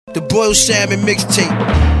The boiled salmon mixtape.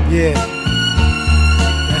 Yeah,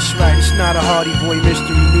 that's right. It's not a Hardy Boy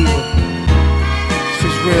mystery neither. This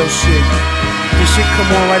is real shit. This shit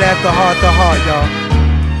come on right after Heart to Heart, y'all.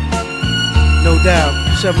 No doubt.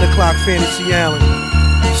 7 o'clock Fantasy Island.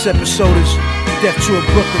 This episode is Death to a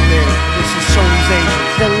Brooklyn Man. This is Tony's Angels.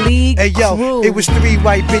 The League Hey yo, Crew. it was 3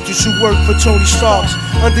 white bitches who worked for Tony Stark's.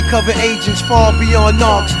 Undercover agents far beyond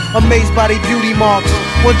knocks. Amazed by their beauty marks.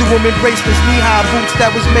 Wonder Woman bracelets, knee-high boots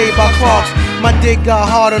that was made by Clarks. My dick got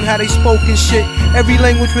hard on how they spoke and shit. Every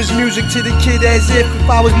language was music to the kid, as if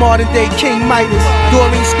I was modern day King Midas.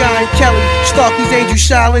 Doreen, Sky, and Kelly, Starkey's Angel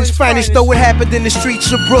Shylins finest, though it happened in the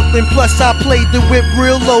streets of Brooklyn. Plus I played the whip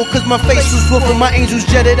real low, cause my face was woofing. My angels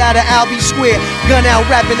jetted out of Albee Square. Gun out,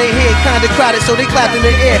 rapping their head, kinda crowded, so they clapped in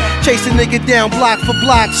the air. Chasing nigga down block for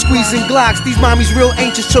block, squeezing Glocks. These mommies real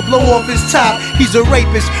anxious to blow off his top. He's a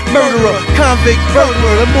rapist, murderer, convict, burglar.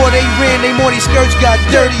 The more they ran, the more these skirts got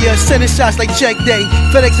dirtier. Sending shots like check day,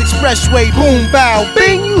 FedEx Expressway, boom, bow,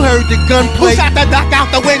 bing, you heard the gunplay. Who shot the duck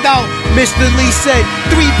out the window? Mr. Lee said,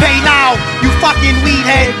 3 pay now, you fucking weed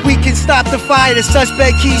head. we can stop the fire, the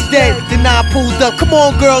suspect, he's dead. Then I pulled up, come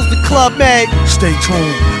on girls, the club mad. Stay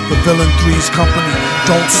tuned, the Villain 3's company,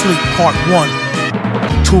 Don't Sleep, Part 1.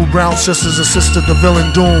 2 brown sisters assisted the villain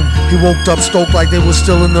Doom. He woke up stoked like they were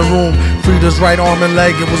still in the room. Freed his right arm and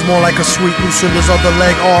leg, it was more like a sweep. Loosened his other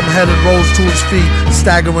leg, arm headed, rose to his feet.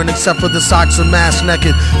 Staggering except for the socks and mask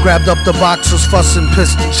naked. Grabbed up the boxes, fussing,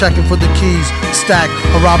 pissed, checking for the keys. Stacked,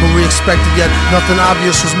 a robbery expected yet nothing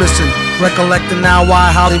obvious was missing. Recollecting now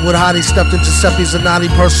why Hollywood Hottie stepped into Seppi's and naughty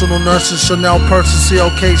personal nurses, Chanel purses,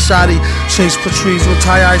 CLK shoddy. Chase Patrice with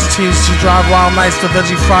Thai iced teas. She drive wild nights, the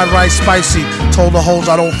veggie fried rice spicy. Told the hoes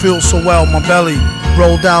I don't feel so well, my belly.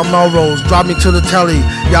 Roll down Melrose, drop me to the telly.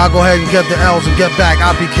 Y'all go ahead and get the L's and get back,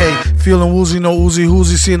 IPK. Feeling woozy, no Uzi,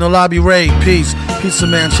 whoozy, seeing the lobby raid. Peace, pizza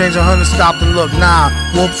man, change 100, stopped and looked. Nah,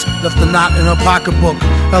 whoops, left the knot in her pocketbook.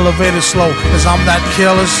 Elevated slow, as I'm that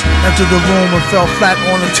careless. Entered the room and fell flat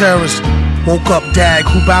on the terrace. Woke up Dag,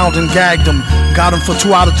 who bound and gagged him. Got him for 2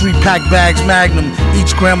 out of 3 pack bags Magnum.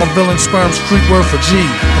 Each gram of villain sperm, street word for G.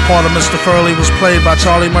 The part of Mr. Furley was played by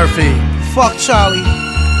Charlie Murphy. Fuck Charlie.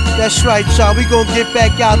 That's right, y'all. We gon' get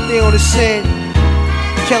back out there on the sand.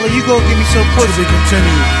 Kelly, you gon' give me some To pussy. be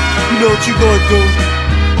continued. You know what you gonna do.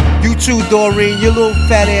 You too, Doreen. Your little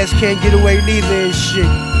fat ass can't get away neither and shit.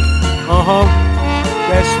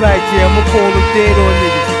 That's right, yeah. I'ma call them dead on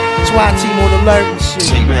niggas. SWAT team on alert and shit.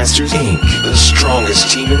 Tape Masters Inc., the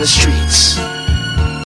strongest team in the streets.